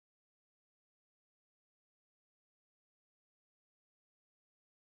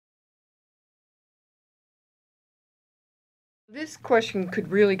This question could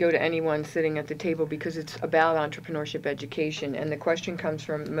really go to anyone sitting at the table because it's about entrepreneurship education. And the question comes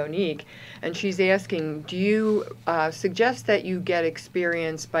from Monique, and she's asking, do you suggest that you get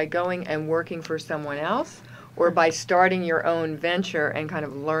experience by going and working for someone else or by starting your own venture and kind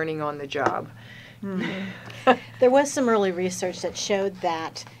of learning on the job? Mm-hmm. There was some early research that showed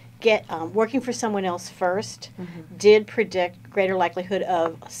that working for someone else first did predict greater likelihood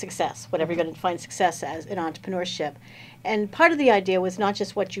of success, whatever you're going to define success as in entrepreneurship. And part of the idea was not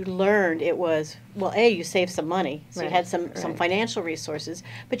just what you learned, it was, well, A, you saved some money, so you had some financial resources,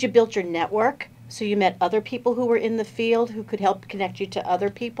 but you built your network, so you met other people who were in the field who could help connect you to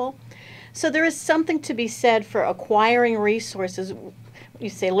other people. So there is something to be said for acquiring resources, you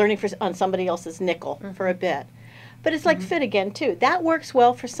say learning on somebody else's nickel for a bit. But it's like fit again, too. That works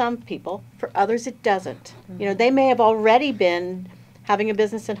well for some people. For others, it doesn't. You know, they may have already been having a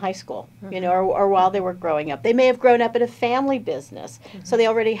business in high school, you know, or while they were growing up. They may have grown up in a family business, so they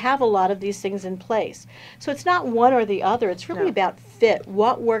already have a lot of these things in place. So it's not one or the other. It's really about fit.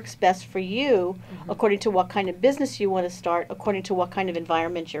 What works best for you according to what kind of business you want to start, according to what kind of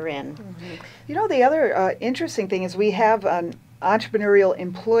environment you're in. You know, the other interesting thing is we have an entrepreneurial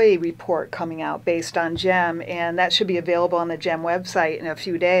employee report coming out based on GEM, and that should be available on the GEM website in a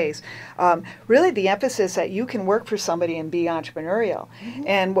few days. Really the emphasis that you can work for somebody and be entrepreneurial.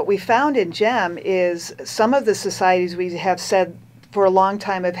 And what we found in GEM is some of the societies we have said for a long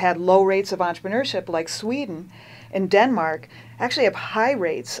time have had low rates of entrepreneurship, like Sweden and Denmark, actually have high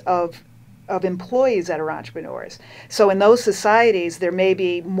rates of employees that are entrepreneurs. So in those societies, there may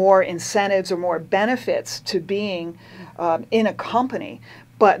be more incentives or more benefits to being in a company,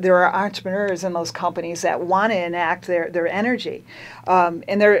 but there are entrepreneurs in those companies that want to enact their energy.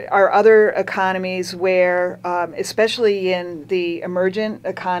 And there are other economies where, especially in the emergent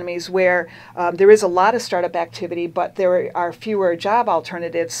economies, where there is a lot of startup activity, but there are fewer job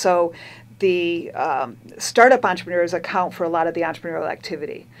alternatives. So the startup entrepreneurs account for a lot of the entrepreneurial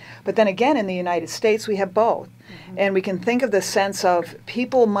activity. But then again, in the United States, we have both. And we can think of the sense of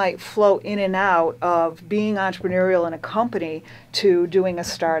people might flow in and out of being entrepreneurial in a company to doing a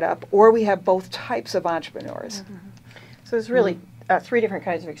startup, or we have both types of entrepreneurs. So there's really three different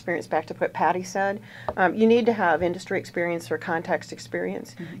kinds of experience, back to what Patty said. You need to have industry experience or context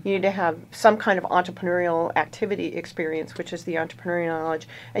experience. You need to have some kind of entrepreneurial activity experience, which is the entrepreneurial knowledge,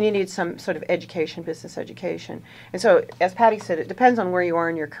 and you need some sort of education, business education. And so, as Patty said, it depends on where you are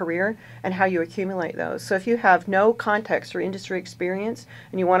in your career and how you accumulate those. So if you have no context or industry experience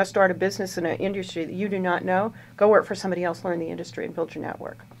and you want to start a business in an industry that you do not know, go work for somebody else, learn the industry, and build your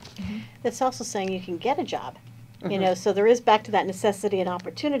network. That's also saying you can get a job. You know, so there is back to that necessity and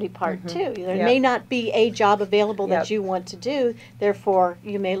opportunity part too. There may not be a job available that you want to do, therefore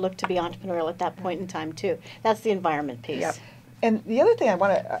you may look to be entrepreneurial at that point in time too. That's the environment piece. And the other thing I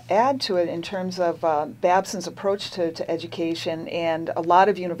want to add to it in terms of Babson's approach to education, and a lot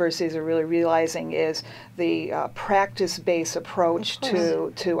of universities are really realizing, is the practice-based approach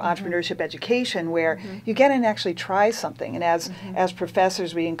to entrepreneurship education, where you get in and actually try something. And as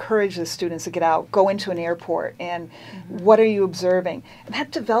professors, we encourage the students to get out, go into an airport, and what are you observing? And that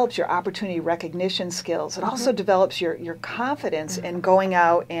develops your opportunity recognition skills. It also develops your confidence in going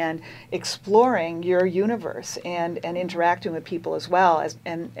out and exploring your universe and interacting with people as well,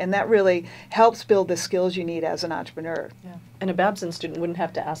 and that really helps build the skills you need as an entrepreneur. And a Babson student wouldn't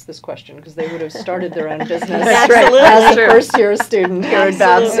have to ask this question because they would have started their own business as a first-year student here at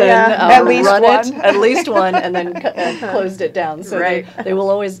Babson. At least one. At least one, and then closed it down. So they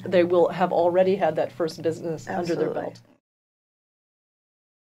will have already had that first business under their belt.